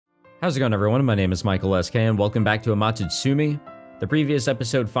How's it going, everyone? My name is Michael SK, and welcome back to Amatsutsumi. The previous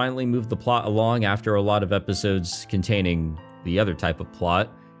episode finally moved the plot along after a lot of episodes containing the other type of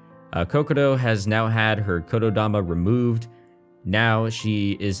plot. Kokoro has now had her kotodama removed. Now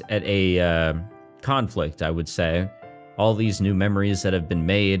she is at a conflict, I would say. All these new memories that have been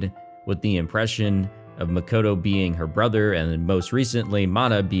made with the impression of Makoto being her brother and then most recently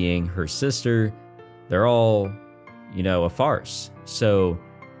Mana being her sister, they're all, a farce. So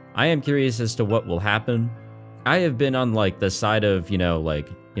I am curious as to what will happen. I have been on the side of, no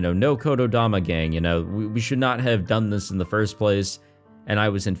kotodama gang, we should not have done this in the first place. And I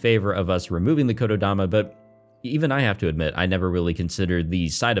was in favor of us removing the kotodama, but even I have to admit, I never really considered the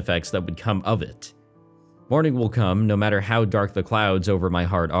side effects that would come of it. Morning will come, no matter how dark the clouds over my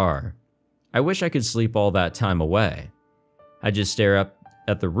heart are. I wish I could sleep all that time away. I just stare up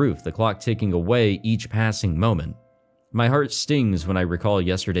at the roof, the clock ticking away each passing moment. My heart stings when I recall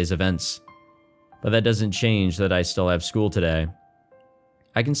yesterday's events. But that doesn't change that I still have school today.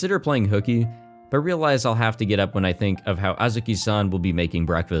 I consider playing hooky, but realize I'll have to get up when I think of how Azuki-san will be making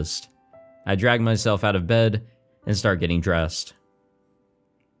breakfast. I drag myself out of bed and start getting dressed.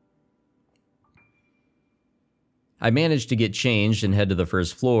 I manage to get changed and head to the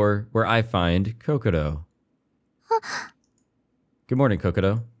first floor, where I find Kokoro. Good morning,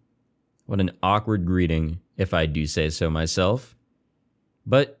 Kokoro. What an awkward greeting, if I do say so myself.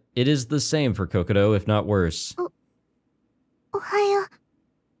 But it is the same for Kokoro, if not worse. Ohayo,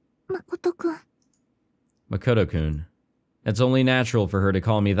 Makoto-kun. Makoto-kun. It's only natural for her to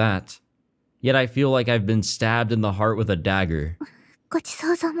call me that. Yet I feel like I've been stabbed in the heart with a dagger.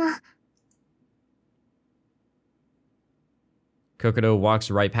 Gochisouzama. Kokoro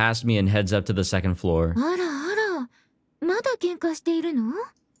walks right past me and heads up to the second floor. Ara, mada genka shiteiru no?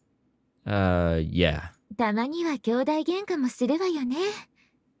 Yeah. たまには兄弟喧嘩もするわよね。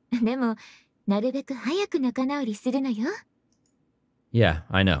でも、なるべく早く仲直りするのよ。Yeah,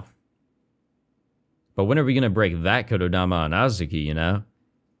 I know. But when are we gonna break that kotodama on Azuki,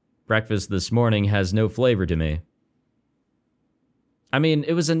 Breakfast this morning has no flavor to me. I mean,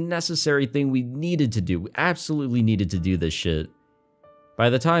 it was a necessary thing we needed to do. We absolutely needed to do this shit. By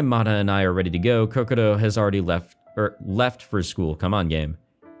the time Mana and I are ready to go, Kokoro has already left for school. Come on, game.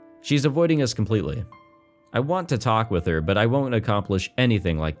 She's avoiding us completely. I want to talk with her, but I won't accomplish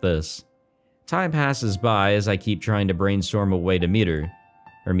anything like this. Time passes by as I keep trying to brainstorm a way to meet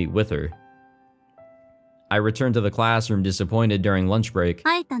with her. I return to the classroom disappointed during lunch break.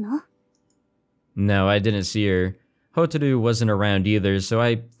 No, I didn't see her. Hotaru wasn't around either, so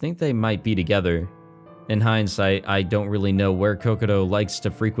I think they might be together. In hindsight, I don't really know where Kokoro likes to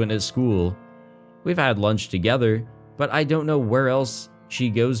frequent at school. We've had lunch together, but I don't know where else she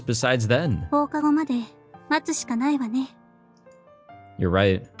goes besides then. You're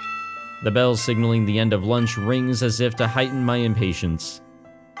right. The bell signaling the end of lunch rings as if to heighten my impatience.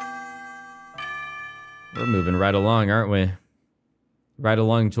 We're moving right along, aren't we? Right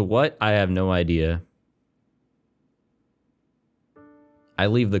along to what? I have no idea. I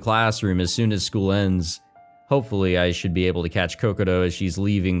leave the classroom as soon as school ends. Hopefully, I should be able to catch Kokoro as she's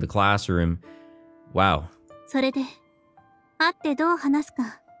leaving the classroom. Wow.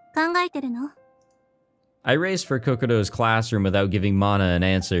 I race for Kokoro's classroom without giving Mana an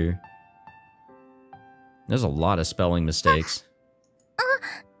answer. There's a lot of spelling mistakes.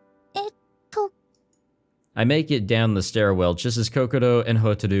 I make it down the stairwell just as Kokoro and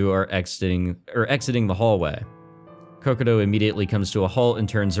Hotaru are exiting the hallway. Kokoro immediately comes to a halt and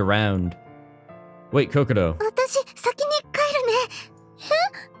turns around. Wait, Kokoro.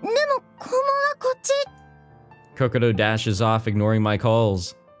 Kokoro dashes off, ignoring my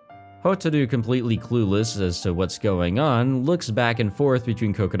calls. Hotaru, completely clueless as to what's going on, looks back and forth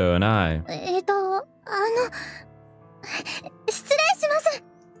between Kokoro and I.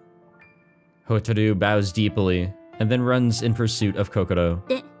 Hotaru bows deeply, and then runs in pursuit of Kokoro.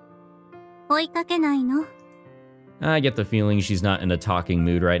 I get the feeling she's not in a talking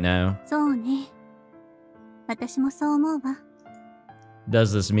mood right now.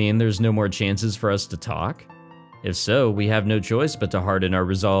 Does this mean there's no more chances for us to talk? If so, we have no choice but to harden our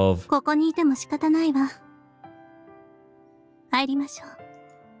resolve.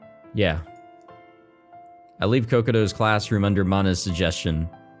 Yeah. I leave Kokoro's classroom under Mana's suggestion.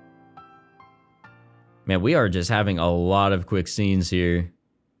 Man, we are just having a lot of quick scenes here.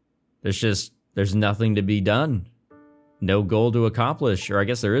 There's nothing to be done. No goal to accomplish, or I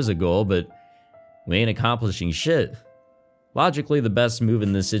guess there is a goal, but we ain't accomplishing shit. Logically, the best move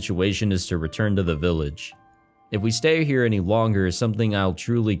in this situation is to return to the village. If we stay here any longer, something I'll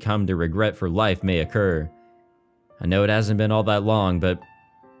truly come to regret for life may occur. I know it hasn't been all that long, but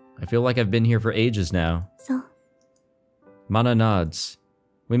I feel like I've been here for ages now. そう。 Mana nods.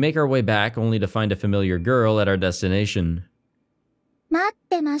 We make our way back only to find a familiar girl at our destination. 待っ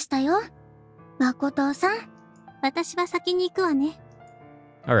てましたよ。誠さん。私は先に行くわね。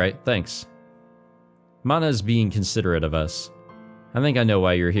Alright, thanks. Mana's being considerate of us. I think I know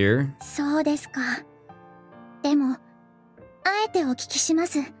why you're here. そうですか。でも、あえてお聞きしま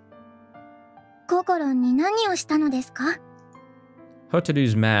す。心に何をしたのですか？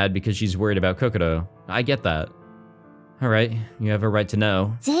 Hotaru's mad because she's worried about Kokoro. I get that. Alright, you have a right to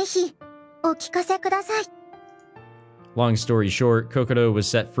know. ぜひ、お聞かせください。 Long story short, Kokoro was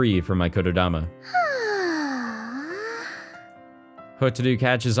set free from my kotodama. はぁ。 Hotaru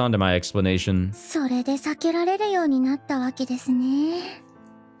catches on to my explanation. それで避けられるようになったわけですね。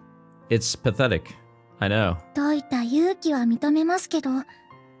 It's pathetic. I know. 解いた勇気は認めますけど、フォロ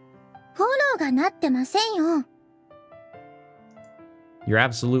ーがなってませんよ。 You're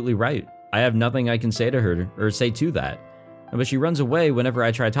absolutely right. I have nothing I can say to her, or say to that. But she runs away whenever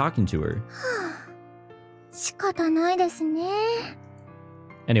I try talking to her. はぁ。仕方ないですね。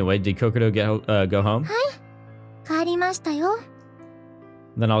 Anyway, did Kokoro go home? 帰りましたよ。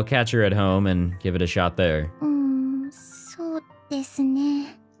 Then I'll catch her at home and give it a shot there. そうです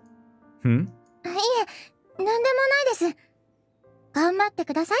ね。 Hmm? いえ、なんでもないです。頑張って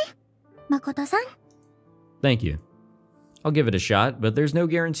ください、誠さん。 Thank you. I'll give it a shot, but there's no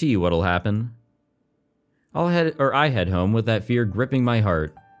guarantee what'll happen. I head home with that fear gripping my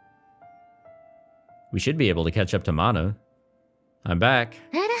heart. We should be able to catch up to Mana. I'm back.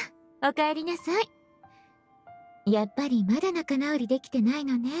 あら、お帰りなさい。やっぱりまだ仲直りできてない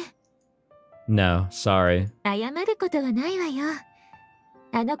のね。No, sorry. 謝ることはないわよ。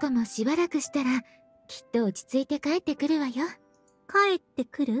あの子もしばらくしたら、きっと落ち着いて帰ってくるわよ。帰って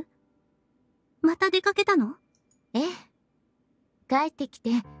くる？また出かけたの？ええ。帰ってき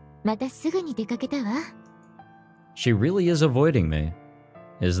て、またすぐに出かけたわ。She really is avoiding me.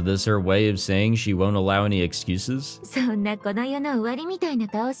 Is this her way of saying she won't allow any excuses? そんなこの世の終わりみたいな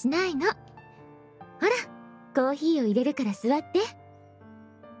顔しないの。ほら、コーヒーを入れるから座って。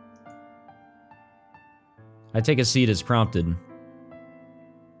I take a seat as prompted.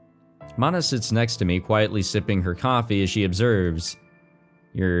 Mana sits next to me, quietly sipping her coffee as she observes.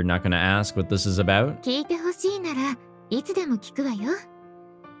 You're not gonna ask what this is about? 聞いてほしいならいつでも聞くわよ。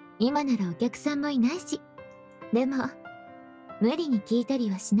今ならお客さんもいないし。でも無理に聞いたり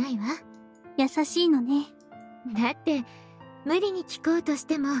はしないわ。優しいのね。だって無理に聞こうとし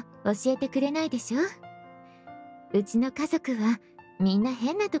ても教えてくれないでしょ。うちの家族はみんな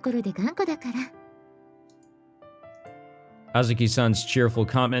変なところで頑固だから。Azuki-san's cheerful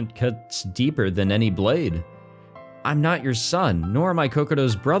comment cuts deeper than any blade. I'm not your son, nor am I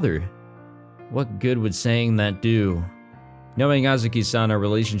Kokoro's brother. What good would saying that do? Knowing Azuki-san, our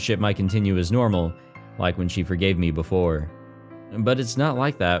relationship might continue as normal, like when she forgave me before. But it's not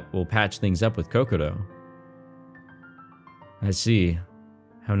like that we'll patch things up with Kokoro. I see.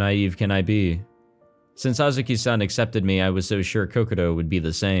 How naive can I be? Since Azuki-san accepted me, I was so sure Kokoro would be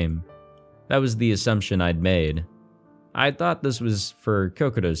the same. That was the assumption I'd made. I thought this was for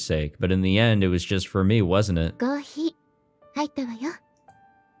Kokoro's sake, but in the end it was just for me, wasn't it? コーヒー入ったわよ。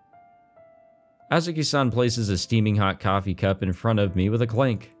Azuki-san places a steaming hot coffee cup in front of me with a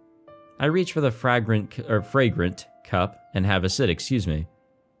clink. I reach for the fragrant cup and have a sit, excuse me.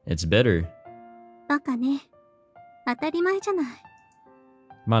 It's bitter. バカね。当たり前じゃない。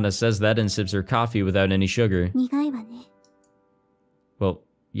 Mana says that and sips her coffee without any sugar. 苦いわね。 Well,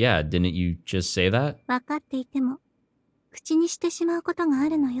 yeah, didn't you just say that? 分かっていても、口にしてしまうことがあ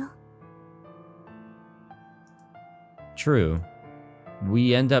るのよ。 True.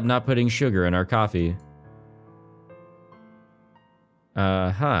 We end up not putting sugar in our coffee.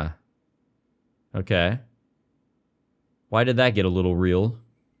 Huh. Okay. Why did that get a little real?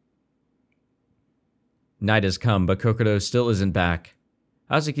 Night has come, but Kokoro still isn't back.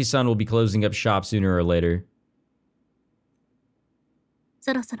 Azuki-san will be closing up shop sooner or later.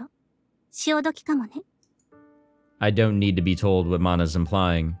 そろそろ、潮時かもね。 I don't need to be told what Mana's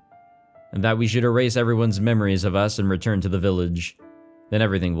implying. That we should erase everyone's memories of us and return to the village. Then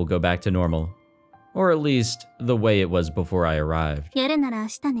everything will go back to normal. Or at least, the way it was before I arrived. やるなら明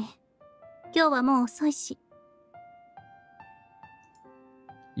日ね。今日はもう遅いし。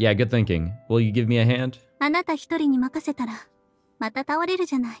 Yeah, good thinking. Will you give me a hand? あなた一人に任せたら、また倒れる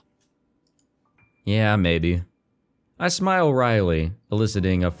じゃない。 Yeah, maybe. I smile wryly,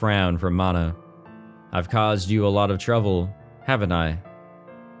 eliciting a frown from Mana. I've caused you a lot of trouble, haven't I?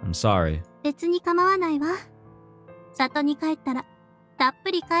 I'm sorry. 別に構わないわ。里に帰ったら、たっ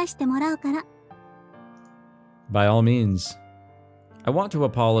ぷり返してもらうから。 By all means. I want to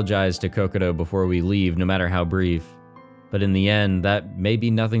apologize to Kokoro before we leave, no matter how brief. But in the end, that may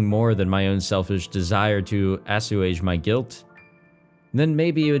be nothing more than my own selfish desire to assuage my guilt. Then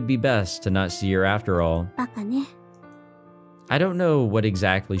maybe it would be best to not see her after all. バカね。 I don't know what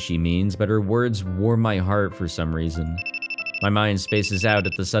exactly she means, but her words warm my heart for some reason. My mind spaces out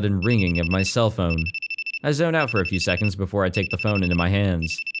at the sudden ringing of my cell phone. I zone out for a few seconds before I take the phone into my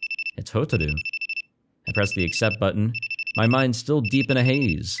hands. It's Hotaru. I press the accept button, my mind still deep in a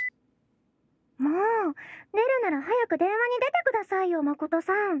haze. もう、出るなら早く電話に出てくださいよ、誠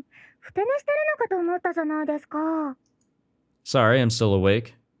さん。ふて寝してるのかと思ったじゃないですか。 Sorry, I'm still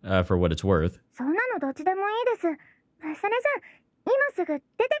awake, for what it's worth. そんなのどっちでもいいです。それじゃ、今すぐ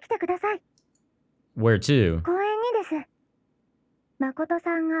出てきてください。 Where to? 公園にです。誠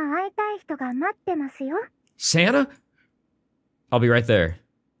さんが会いたい人が待ってますよ。 Santa? I'll be right there.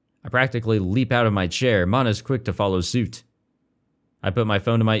 I practically leap out of my chair. Mana's quick to follow suit. I put my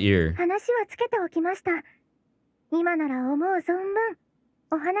phone to my ear. 話はつけておきました。今なら思う存分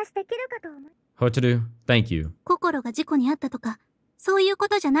お話できるかと思い。 Hotaru, thank you. 心が事故に遭ったとか、そういうこ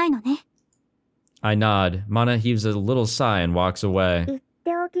とじゃないのね。 I nod. Mana heaves a little sigh and walks away. 言っ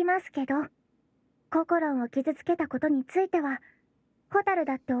ておきますけど、心を傷つけたことについては、ホタル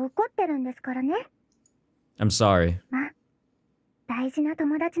だって怒ってるんですからね。 I'm sorry. ま、大事な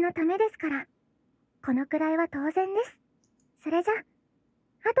友達のためですから、このくらいは当然です。それじゃ、あ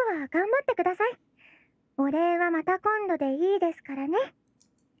とは頑張ってください。お礼はまた今度でいいですからね。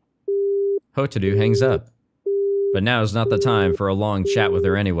 Hotaru hangs up. But now's not the time for a long chat with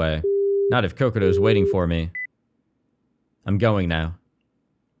her anyway. Not if Kokoro's waiting for me. I'm going now.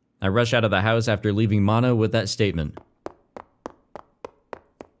 I rush out of the house after leaving Mana with that statement.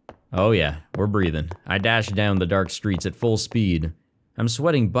 Oh yeah, we're breathing. I dash down the dark streets at full speed. I'm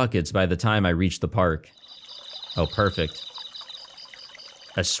sweating buckets by the time I reach the park. Oh, perfect.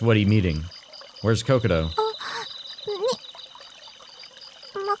 A sweaty meeting. Where's Kokoro?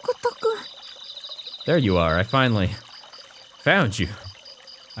 誠くん。 There you are, I finally found you.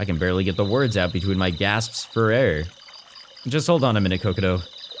 I can barely get the words out between my gasps for air. Just hold on a minute, Kokoro.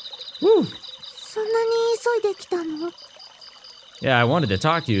 Woo! そんなに急いで来たの？ Yeah, I wanted to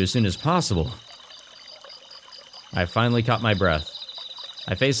talk to you as soon as possible. I finally caught my breath.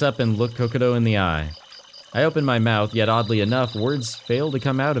 I face up and look Kokoro in the eye. I open my mouth, yet oddly enough, words fail to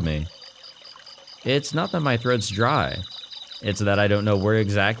come out of me. It's not that my throat's dry. It's that I don't know where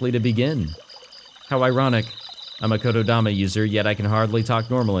exactly to begin. How ironic. I'm a kotodama user, yet I can hardly talk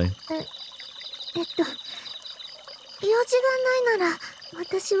normally. 用事がないなら、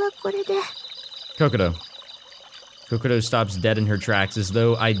私はこれで。 Kokoro. Kokoro stops dead in her tracks as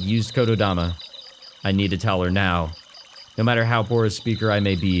though I'd used kotodama. I need to tell her now. No matter how poor a speaker I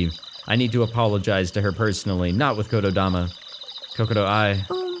may be, I need to apologize to her personally, not with kotodama. Kokoro,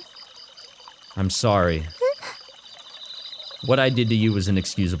 I'm sorry. What I did to you was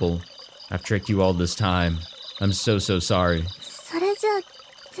inexcusable. I've tricked you all this time. I'm so sorry. それじゃ、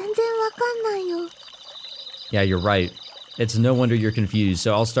全然わかんないよ。 Yeah, you're right. It's no wonder you're confused,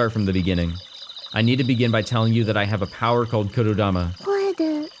 so I'll start from the beginning. I need to begin by telling you that I have a power called kotodama. 声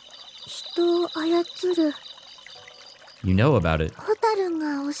で人を操る。 You know about it. ホタル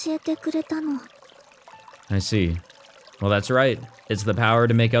が教えてくれたの。 I see. Well, that's right. It's the power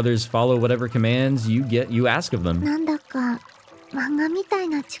to make others follow whatever commands you ask of them. なんだか漫画みたい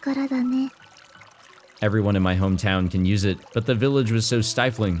な力だね。 Everyone in my hometown can use it, but the village was so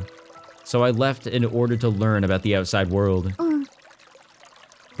stifling. So I left in order to learn about the outside world. うん。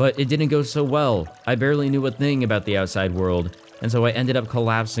 But it didn't go so well. I barely knew a thing about the outside world, and so I ended up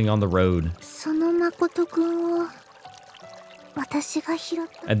collapsing on the road. その誠くんを私が拾っ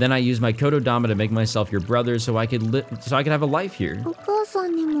た。 And then I used my kotodama to make myself your brother so I could have a life here. お母さ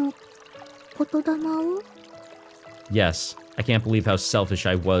んにも言霊を？ Yes, I can't believe how selfish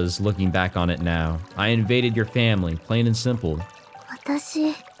I was looking back on it now. I invaded your family, plain and simple.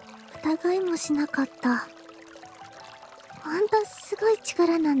 私疑いもしなかった。あんたすごい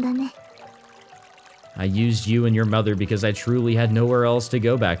力なんだね。 I used you and your mother because I truly had nowhere else to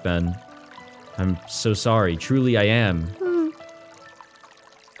go back then. I'm so sorry, truly I am. うん。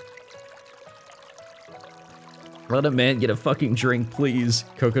 Let a man get a fucking drink, please.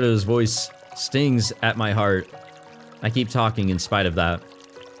 Kokoro's voice stings at my heart. I keep talking in spite of that.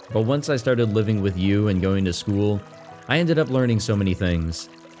 But once I started living with you and going to school, I ended up learning so many things.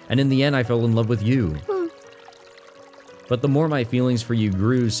 And in the end, I fell in love with you. うん。 But the more my feelings for you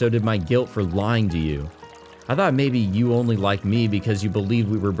grew, so did my guilt for lying to you. I thought maybe you only liked me because you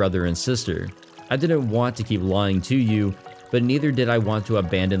believed we were brother and sister. I didn't want to keep lying to you, but neither did I want to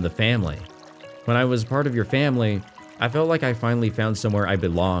abandon the family. When I was part of your family, I felt like I finally found somewhere I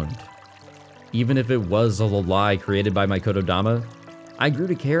belonged. Even if it was a lie created by my kotodama, I grew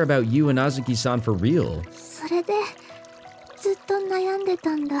to care about you and Azuki-san for real. それでずっと悩んで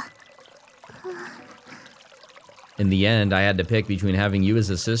たんだ。 In the end, I had to pick between having you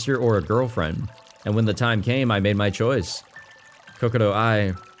as a sister or a girlfriend, and when the time came, I made my choice. Kokoro,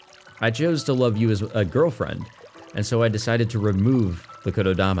 I chose to love you as a girlfriend, and so I decided to remove the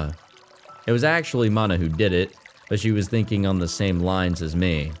kotodama. It was actually Mana who did it, but she was thinking on the same lines as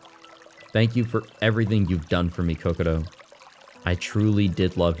me. Thank you for everything you've done for me, Kokoro. I truly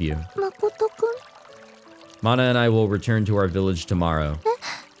did love you. Makoto-kun? Mana and I will return to our village tomorrow.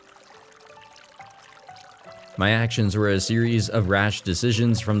 My actions were a series of rash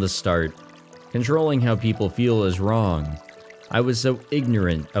decisions from the start. Controlling how people feel is wrong. I was so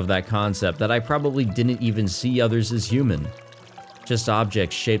ignorant of that concept that I probably didn't even see others as human. Just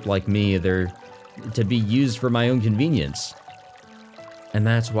objects shaped like me, they're to be used for my own convenience. And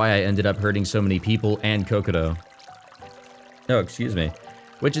that's why I ended up hurting so many people and Kokoro. Oh, excuse me.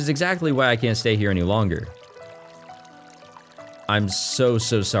 Which is exactly why I can't stay here any longer. I'm so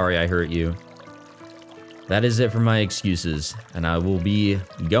sorry I hurt you. That is it for my excuses, and I will be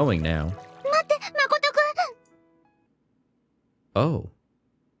going now. Oh.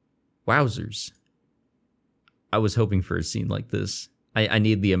 Wowzers. I was hoping for a scene like this. I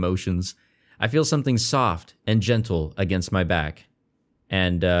need the emotions. I feel something soft and gentle against my back.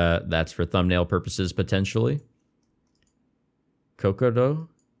 And that's for thumbnail purposes, potentially. Kokoro?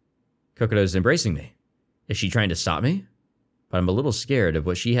 Kokoro's embracing me. Is she trying to stop me? But I'm a little scared of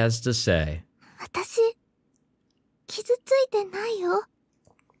what she has to say.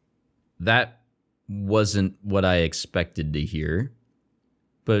 That wasn't what I expected to hear.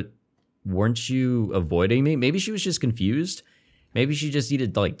 But weren't you avoiding me? Maybe she was just confused? Maybe she just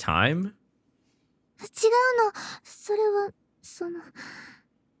needed, like, time?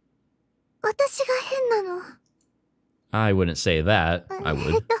 I wouldn't say that. I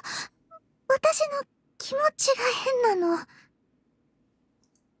would.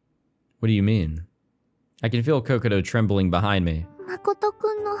 What do you mean? I can feel Kokoro trembling behind me.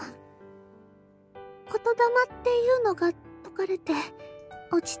 Makoto-kunのkotodamaっていうのが解かれて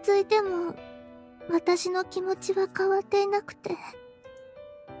落ち着いても私の気持ちは変わっていなくて。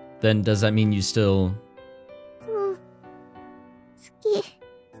 Then does that mean you still... うん。好き。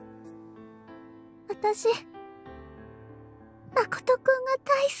私、Makoto-kunが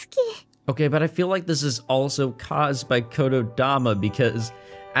大好き。 Okay, but I feel like this is also caused by kotodama because,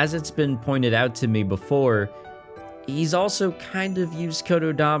 as it's been pointed out to me before, he's also kind of used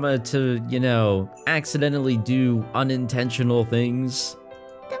kotodama to, you know, accidentally do unintentional things.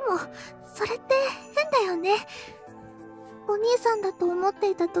 でも、それって変だよね。お兄さんだと思っ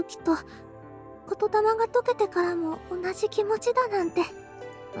ていた時と、言霊が解けてからも同じ気持ちだなんて。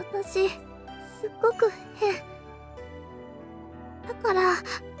私、すっごく変。だから、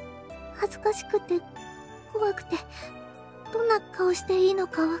恥ずかしくて、怖くて、どんな顔していいの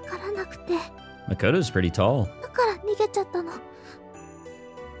かわからなくて。Makoto's pretty tall. だから逃げちゃったの。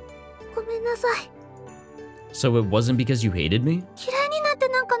ごめんなさい。So it wasn't because you hated me? 嫌いになって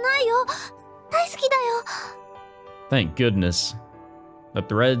なんかないよ。大好きだよ。Thank goodness. The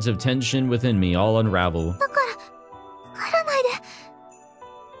threads of tension within me all unravel. だから帰らないで。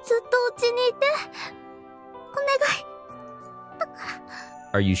ずっとうちにいて。お願い。だか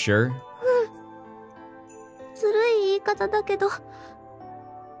ら。Are you sure? うん。ずるい言い方だけど、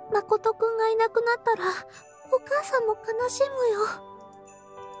誠くんがいなくなったら、お母さんも悲しむよ。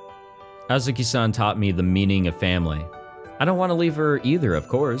Azuki-san taught me the meaning of family. I don't want to leave her either, of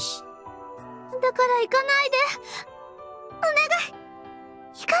course. だから行かないで。お願い。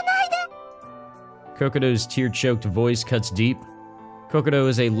行かないで。Kokoro's tear-choked voice cuts deep. Kokoro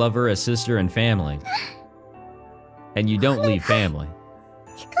is a lover, a sister, and family. And you don't leave family.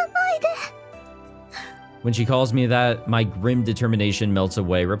 行かないで。 When she calls me that, my grim determination melts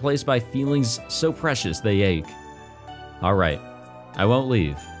away, replaced by feelings so precious they ache. Alright, I won't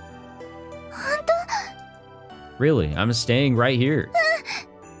leave. 本当? Really, I'm staying right here.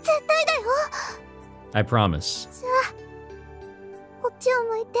 絶対だよ。 I promise. じゃあ、こっちを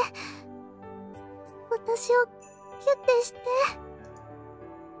向いて、私をキュッてして。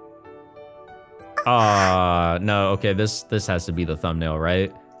No, okay, this has to be the thumbnail,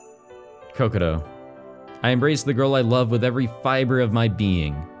 right? Kokoro. I embrace the girl I love with every fiber of my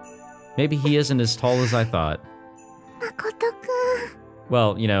being. Maybe he isn't as tall as I thought. 誠くん。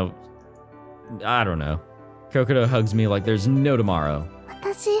 Well, you know, I don't know. Kokoro hugs me like there's no tomorrow.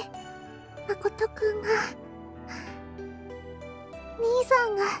 私、誠くんが、兄さ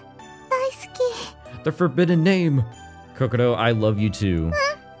んが大好き。 The forbidden name! Kokoro, I love you too.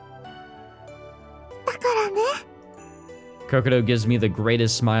 だからね、 Kokoro gives me the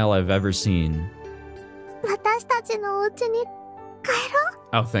greatest smile I've ever seen. 私たちのお家に帰ろう。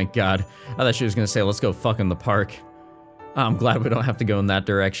 Oh, thank God. I thought she was gonna say, let's go fuck in the park. I'm glad we don't have to go in that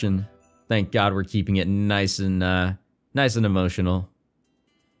direction. Thank God we're keeping it nice and emotional.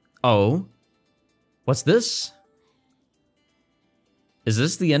 Oh? What's this? Is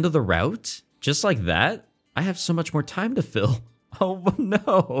this the end of the route? Just like that? I have so much more time to fill. Oh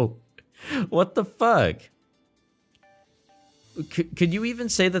no. What the fuck? Could you even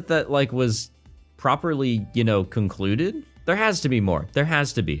say that like was properly, you know, concluded? There has to be more. There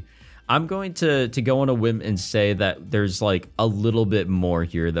has to be. I'm going to go on a whim and say that there's like a little bit more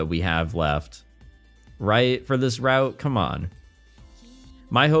here that we have left. Right? For this route? Come on.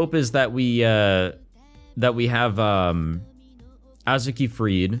 My hope is that we have Azuki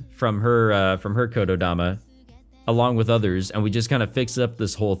freed from her kotodama along with others, and we just kind of fix up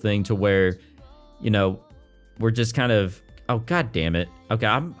this whole thing to where, you know, we're just kind of, oh god damn it. Okay,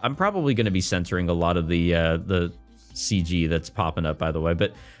 I'm probably going to be censoring a lot of the CG that's popping up, by the way,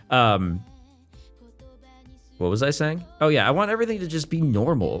 but what was I saying? Oh yeah, I want everything to just be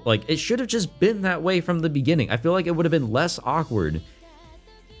normal. Like, it should have just been that way from the beginning. I feel like it would have been less awkward.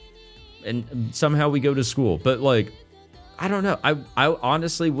 And somehow we go to school, but like, I don't know. I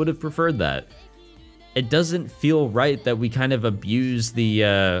honestly would have preferred that. It doesn't feel right that we kind of abuse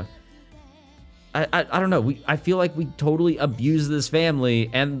the, I don't know. I feel like we totally abuse this family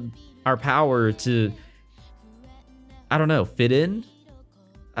and our power to, I don't know, fit in.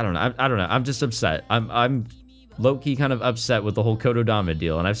 I don't know. I'm just upset. I'm low-key kind of upset with the whole kotodama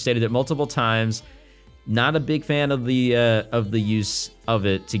deal, and I've stated it multiple times. Not a big fan of the use of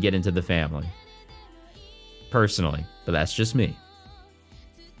it to get into the family, personally, but that's just me.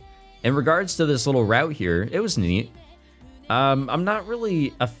 In regards to this little route here, it was neat. I'm not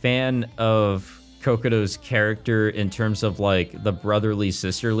really a fan of Kokoro's character in terms of like the brotherly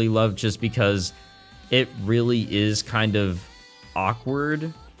sisterly love, just because it really is kind of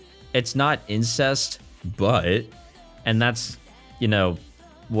awkward. It's not incest, but, and that's, you know,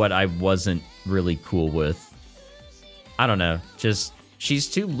 what I wasn't really cool with. I don't know, just she's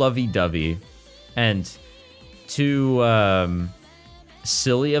too lovey-dovey and too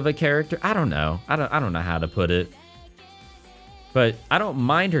silly of a character. I don't know. I don't know how to put it. But I don't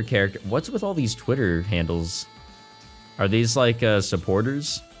mind her character. What's with all these Twitter handles? Are these like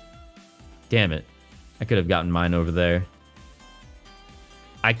supporters? Damn it. I could have gotten mine over there.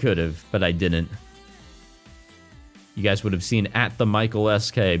 I could have, but I didn't. You guys would have seen at the Michael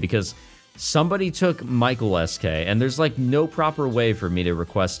SK, because somebody took Michael SK, and there's like no proper way for me to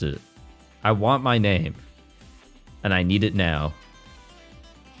request it. I want my name, and I need it now.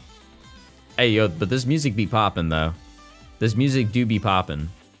 Hey, yo, but this music be poppin' though. This music do be poppin'.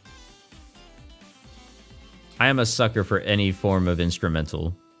 I am a sucker for any form of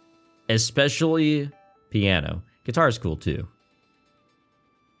instrumental, especially piano. Guitar's cool too.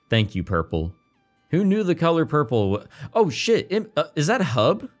 Thank you, purple. Who knew the color purple? Oh shit, is that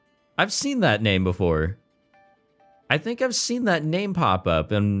Hub? I've seen that name before. I think I've seen that name pop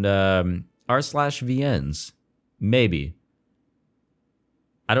up in r/VNs. Maybe.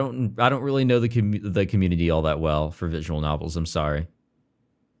 I don't really know the community all that well for visual novels, I'm sorry.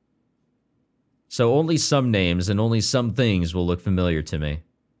 So only some names and only some things will look familiar to me.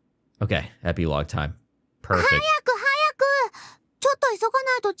 Okay, epilogue time. Perfect. 早くちょっと急が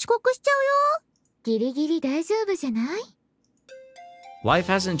ないと遅刻しちゃうよ。ギリギリ大丈夫じゃない？ Life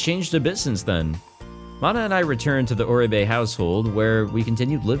hasn't changed a bit since then. Mana and I returned to the Oribe household, where we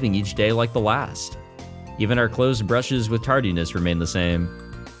continued living each day like the last. Even our closed brushes with tardiness remained the same.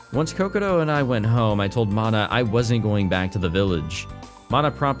 Once Kokoro and I went home, I told Mana I wasn't going back to the village.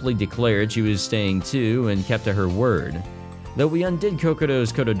 Mana promptly declared she was staying too and kept to her word. Though we undid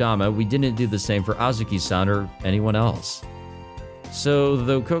Kokoro's kotodama, we didn't do the same for Azuki-san or anyone else. So,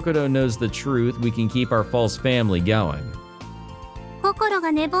 though Kokoro knows the truth, we can keep our false family going. 心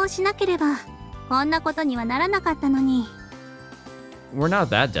が寝坊しなければこんなことにはならなかったのに。 We're not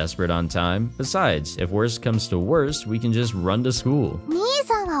that desperate on time. Besides, if worst comes to worst, we can just run to school. 兄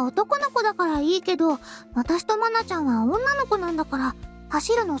さんは男の子だからいいけど、私とマナちゃんは女の子なんだから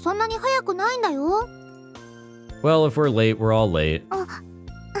走るのそんなに速くないんだよ。 Well, if we're late, we're all late.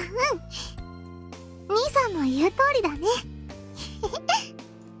 兄さんの言う通りだね。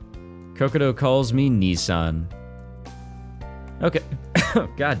 Kokoro calls me Nissan. Okay.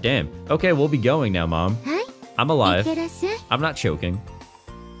 God damn. Okay, we'll be going now, Mom. はい、 I'm い alive. ってらっしゃい。 I'm not choking.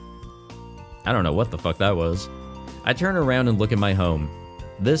 I don't know what the fuck that was. I turn around and look at my home.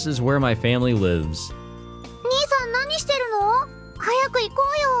 This is where my family lives. 兄さん何して早く行こ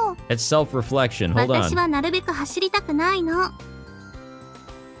うよ。 It's self-reflection. Hold 私 on. はなるべく走りたくないの。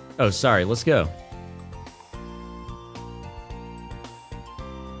 Oh, sorry. Let's go.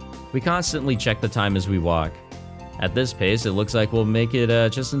 We constantly check the time as we walk. At this pace, it looks like we'll make it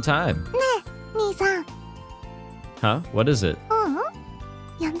just in time. 兄さん。 Huh? What is it?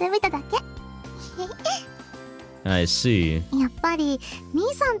 呼んでみただけ。 I see. やっぱり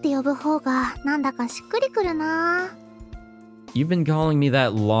兄さんって呼ぶ方がなんだかしっくりくるな。 You've been calling me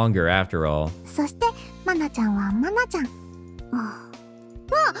that longer after all. そしてマナちゃんはマナちゃん。漫画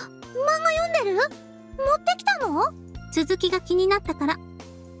読んでる？持ってきたの？続きが気になったから。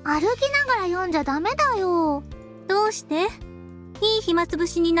歩きながら読んじゃダメだよ。どうして？いい暇つぶ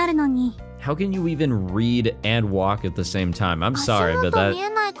しになるのに。 How can you even read and walk at the same time? I'm 足 sorry, 元 but 見え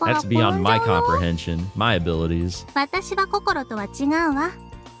ないから that's 転んじ beyond ゃ my うよ。 comprehension, my abilities. 私は心とは違うわ。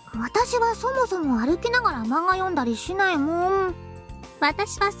私はそもそも歩きながら漫画読んだりしないもん。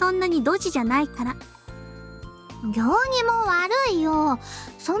私はそんなにドジじゃないから。行儀も悪いよ。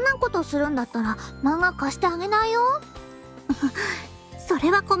そんなことするんだったら漫画貸してあげないよ。そ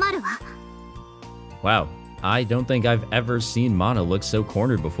れは困るわ。 Wow, I don't think I've ever seen Mana look so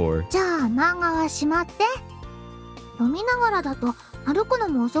cornered before. じゃあ漫画はしまって。読みながらだと歩くの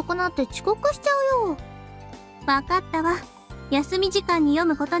も遅くなって遅刻しちゃうよ。わかったわ。休み時間に読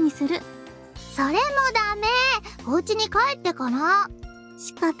むことにする。それもダメ。お家に帰ってから。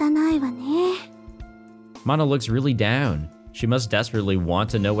仕方ないわね。 Mana looks really down. She must desperately want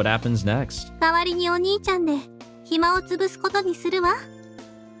to know what happens next. 代わりにお兄ちゃんで暇を潰すことにするわ。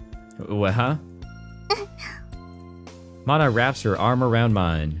 What, huh? Mana wraps her arm around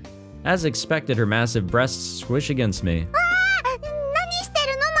mine. As expected, her massive breasts squish against me. 何して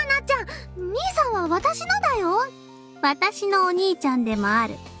るのマナちゃん。兄さんは私のだよ。私のお兄ちゃんでもあ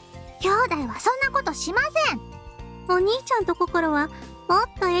る。兄弟はそんなことしません。お兄ちゃんと心はもっ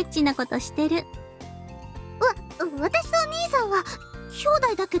とエッチなことしてる。私と兄さんは兄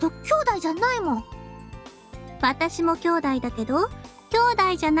弟だけど兄弟じゃないもん。私も兄弟だけど兄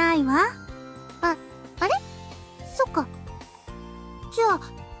弟じゃないわ。あれ？そっか。じゃあ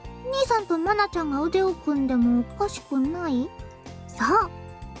兄さんとマナちゃんが腕を組んでもおかしくない？そう、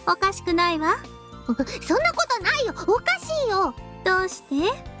おかしくないわ。そんなことないよ。おかしいよ。どうして？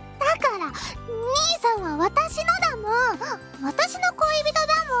だから兄さんは私のだもん。私の恋人だ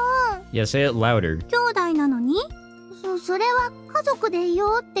もん。 Yeah, say it louder. 兄弟なのに？それは家族でい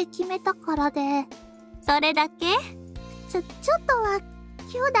ようって決めたからで。それだけ？ちょっとは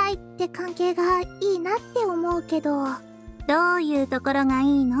兄弟って関係がいいなって思うけど。どういうところがい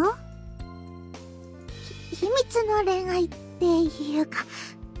いの？秘密の恋愛っていうか、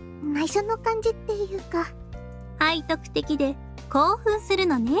内緒の感じっていうか。背徳的で興奮する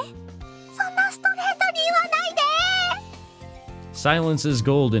のね。そんなストレートに言わないで。 Silence is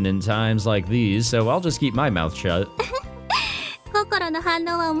golden in times like these, so I'll just keep my mouth shut. 心の反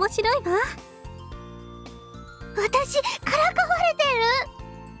応は面白いわ。私からかわれて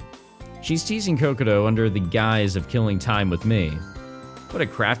る。 She's teasing Kokoro under the guise of killing time with me. What a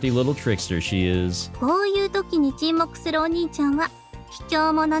crafty little trickster she is. こういう時に沈黙するお兄ちゃんは卑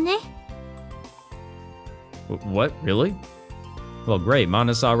怯者ね。What? Really? Well, great.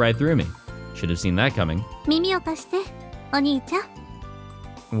 Mana saw right through me. Should have seen that coming. 耳を貸して、お兄ちゃ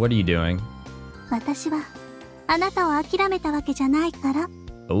ん。 What are you doing? 私はあなたを諦めたわけじゃないから。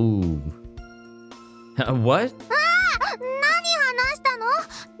 Oh. What? 何話したの？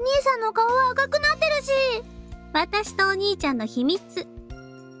兄さんの顔は赤くなってるし。私とお兄ちゃんの秘密。気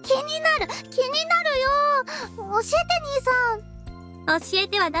になるよ。教えて兄さん。教え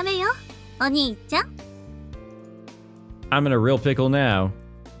てはダメよ、お兄ちゃん。 I'm in a real pickle now. 兄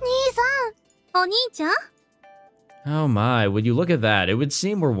さん。お兄ちゃん？ Oh my, would you look at that? It would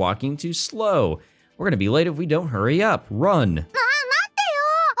seem we're walking too slow. We're gonna be late if we don't hurry up. Run! 待って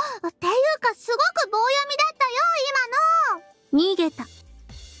よ。っていうかすごく棒読みだったよ、逃げた。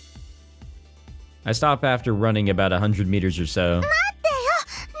 I stop after running about 100 meters or so. 今の。待ってよ、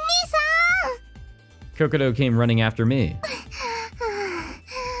兄さん。 Kokoro came running after me.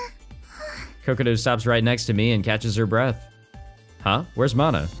 Kokoro stops right next to me and catches her breath. Huh? Where's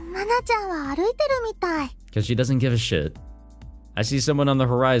Mana? マナちゃんは歩いてるみたい。 Because she doesn't give a shit. I see someone on the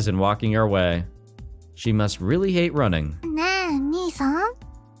horizon walking our way. She must really hate running. ねえ、兄さん。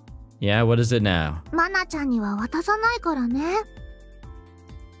 Yeah, what is it now? マナちゃんには渡さないからね。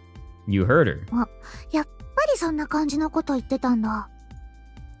 You heard her. やっぱりそんな感じのこと言ってたんだ。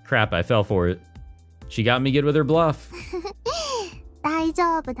 Crap, I fell for it. She got me good with her bluff. 大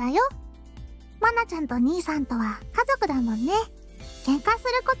丈夫だよ。マナちゃんと兄さんとは家族だもんね。喧嘩す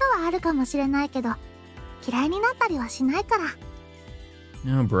ることはあるかもしれないけど、嫌いになったりはしないから。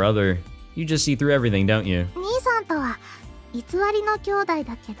No, brother. You just see through everything, don't you? 兄さんとは偽りの兄弟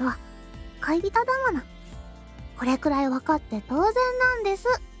だけど恋人だもの。これくらい分かって当然なんです。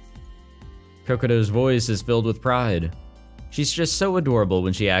 Kokodo's voice is filled with pride. She's just so adorable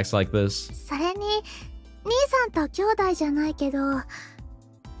when she acts like this. それに兄さんと兄弟じゃないけど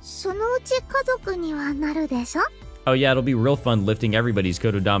そのうち家族にはなるでしょ。 Oh yeah, it'll be real fun lifting everybody's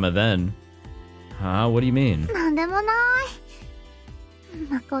kotodama then. Huh? What do you mean? なんでもない。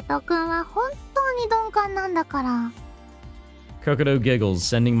誠くんは本当に鈍感なんだから。 Kokodo giggles,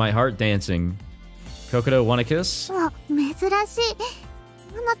 sending my heart dancing. Kokodo, want a kiss? わ、珍し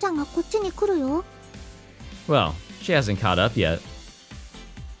い。ナナちゃんがこっちに来るよ。 Well, she hasn't caught up yet.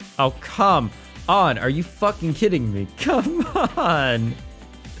 Oh, come on. Are you fucking kidding me? Come on.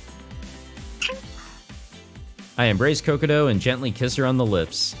 I embrace Kokodo and gently kiss her on the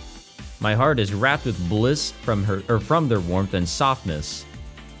lips. My heart is wrapped with bliss from their warmth and softness.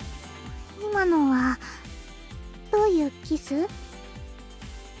 今のはどういうキス？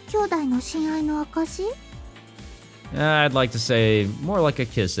兄弟の親愛の証？ I'd like to say more like a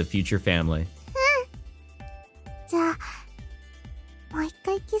kiss of future family. じゃあもう一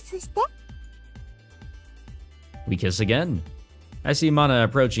回キスして。 We kiss again. I see Mana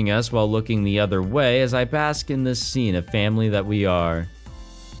approaching us while looking the other way as I bask in this scene of family that we are.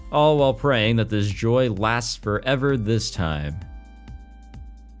 All while praying that this joy lasts forever this time.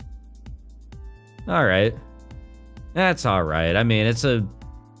 Alright. That's alright. I mean, it's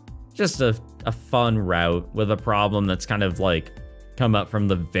just a fun route with a problem that's kind of like come up from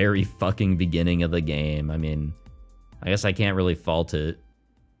the very fucking beginning of the game. I mean, I guess I can't really fault it.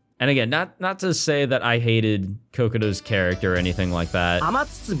 And again, not to say that I hated Kokodo's character or anything like that.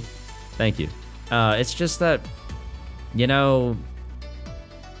 Amatsutsumi. Thank you. It's just that, you know,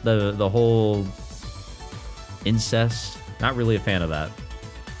 the whole incest, not really a fan of that.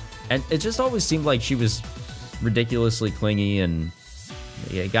 And it just always seemed like she was ridiculously clingy and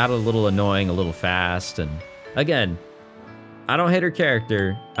it got a little annoying, a little fast. And again, I don't hate her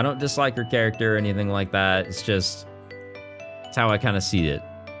character. I don't dislike her character or anything like that. It's just, it's how I kind of see it.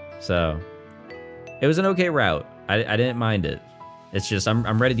 So it was an okay route. I didn't mind it. It's just,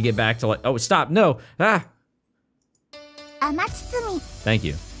 I'm ready to get back to like, oh, stop, no, ah. Amatsutsumi. Thank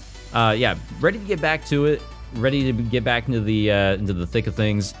you. Yeah, ready to get back to it. Ready to get back into the thick of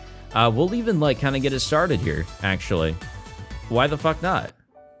things. We'll even like kind of get it started here, actually. Why the fuck not?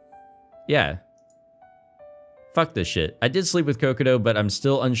 Yeah. Fuck this shit. I did sleep with Kokodo, but I'm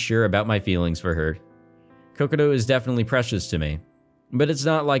still unsure about my feelings for her. Kokodo is definitely precious to me, but it's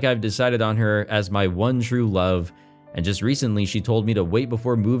not like I've decided on her as my one true love, and just recently she told me to wait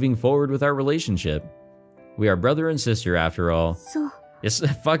before moving forward with our relationship. We are brother and sister after all. So. Yes,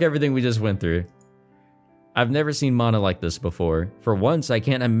 fuck everything we just went through. I've never seen Mana like this before. For once, I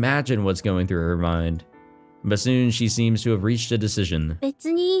can't imagine what's going through her mind. But soon she seems to have reached a decision.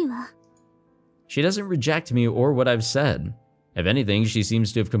 別にいいわ。 She doesn't reject me or what I've said. If anything, she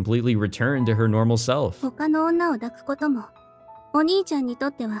seems to have completely returned to her normal self. 他の女を抱くことも、お兄ちゃんにと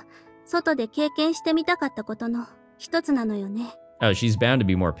っては外で経験してみたかったことの一つなのよね。Oh, she's bound to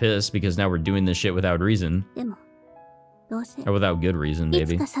be more pissed because now we're doing this shit without reason. でも、どうせ Or without good reason, い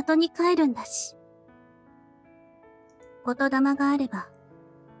つ maybe. か里に帰るんだし。言霊があれば、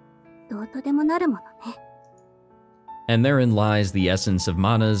どうとでもなるものね。 And therein lies the essence of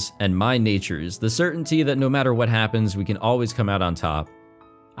Mana's and my natures, the certainty that no matter what happens, we can always come out on top.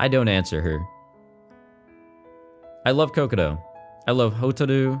 I don't answer her. I love Kokodo. I love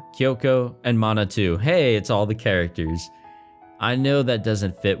Hotaru, Kyoko, and Mana too. Hey, it's all the characters. I know that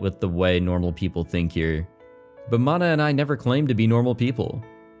doesn't fit with the way normal people think here, but Mana and I never claimed to be normal people.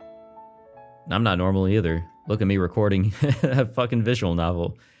 I'm not normal either. Look at me recording a fucking visual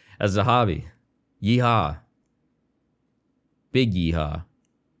novel as a hobby. Yeehaw. Big yeehaw.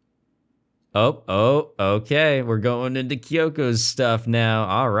 Oh, okay. We're going into Kyoko's stuff now.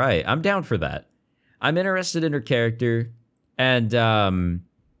 All right. I'm down for that. I'm interested in her character. And, I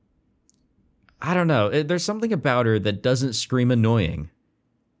don't know. There's something about her that doesn't scream annoying.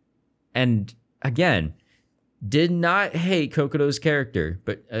 And, again, did not hate Kokodo's character.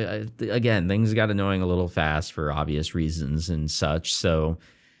 But, again, things got annoying a little fast for obvious reasons and such. So,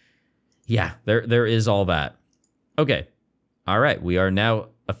 yeah, there is all that. Okay. All right, we are now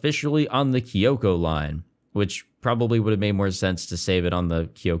officially on the Kyoko line, which probably would have made more sense to save it on the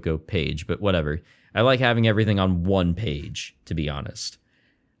Kyoko page, but whatever. I like having everything on one page, to be honest.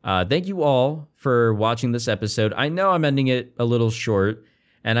 Thank you all for watching this episode. I know I'm ending it a little short,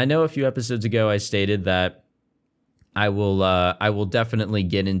 and I know a few episodes ago I stated that I will definitely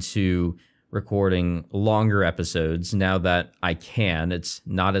get into recording longer episodes now that I can. It's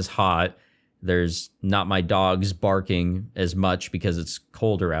not as hot. There's not my dogs barking as much because it's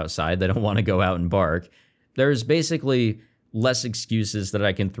colder outside. They don't want to go out and bark. There's basically less excuses that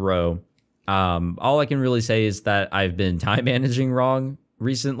I can throw. All I can really say is that I've been time managing wrong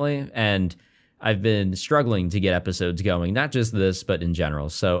recently, and I've been struggling to get episodes going, not just this, but in general.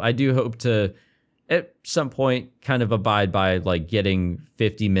 So I do hope to, at some point, kind of abide by like getting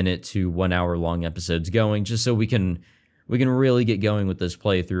 50-minute to 1 hour long episodes going, just so we can really get going with this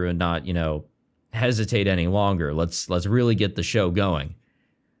playthrough and not, hesitate any longer. Let's really get the show going.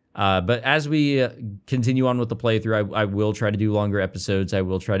 But as we continue on with the playthrough, I will try to do longer episodes. I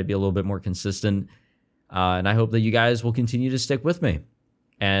will try to be a little bit more consistent. And I hope that you guys will continue to stick with me.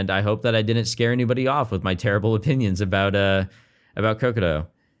 And I hope that I didn't scare anybody off with my terrible opinions about Kokoro.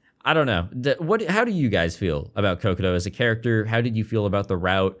 I don't know. How do you guys feel about Kokoro as a character? How did you feel about the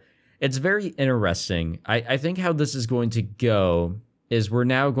route? It's very interesting. I think how this is going to go is we're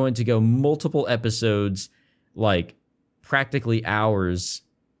now going to go multiple episodes, like practically hours,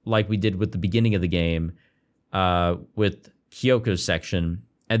 like we did with the beginning of the game, with Kyoko's section,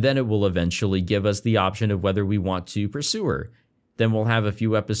 and then it will eventually give us the option of whether we want to pursue her. Then we'll have a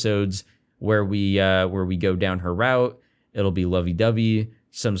few episodes where we go down her route. It'll be lovey-dovey,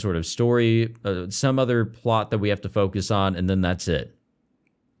 some sort of story, some other plot that we have to focus on, and then that's it.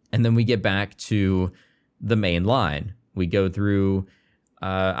 And then we get back to the main line. We go through,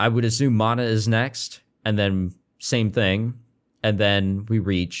 I would assume Mana is next, and then same thing, and then we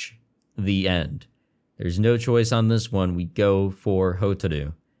reach the end. There's no choice on this one. We go for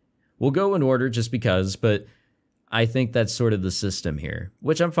Hotaru. We'll go in order just because, but I think that's sort of the system here,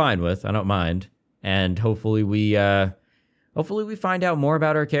 which I'm fine with. I don't mind. And hopefully we find out more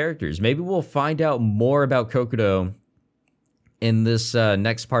about our characters. Maybe we'll find out more about Kokoro in this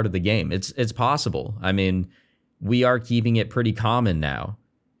next part of the game. It's possible. I mean, we are keeping it pretty common now.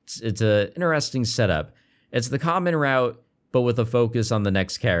 It's an interesting setup. It's the common route, but with a focus on the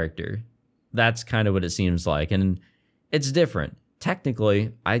next character. That's kind of what it seems like, and it's different.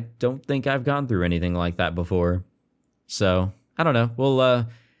 Technically, I don't think I've gone through anything like that before. So, I don't know.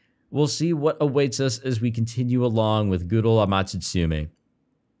 We'll see what awaits us as we continue along with good old Amatsutsumi.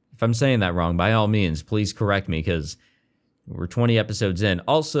 If I'm saying that wrong, by all means, please correct me, because we're 20 episodes in.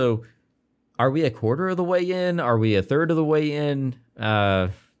 Also, are we a quarter of the way in? Are we a third of the way in?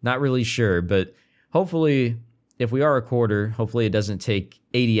 Not really sure, but hopefully, if we are a quarter, hopefully it doesn't take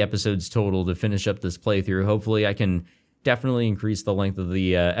 80 episodes total to finish up this playthrough. Hopefully I can definitely increase the length of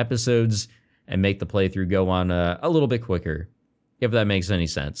the episodes and make the playthrough go on a little bit quicker, if that makes any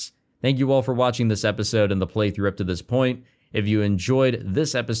sense. Thank you all for watching this episode and the playthrough up to this point. If you enjoyed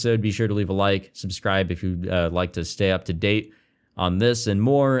this episode, be sure to leave a like, subscribe if you'd like to stay up to date on this and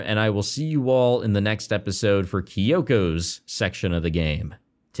more, and I will see you all in the next episode for Kyoko's section of the game.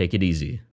 Take it easy.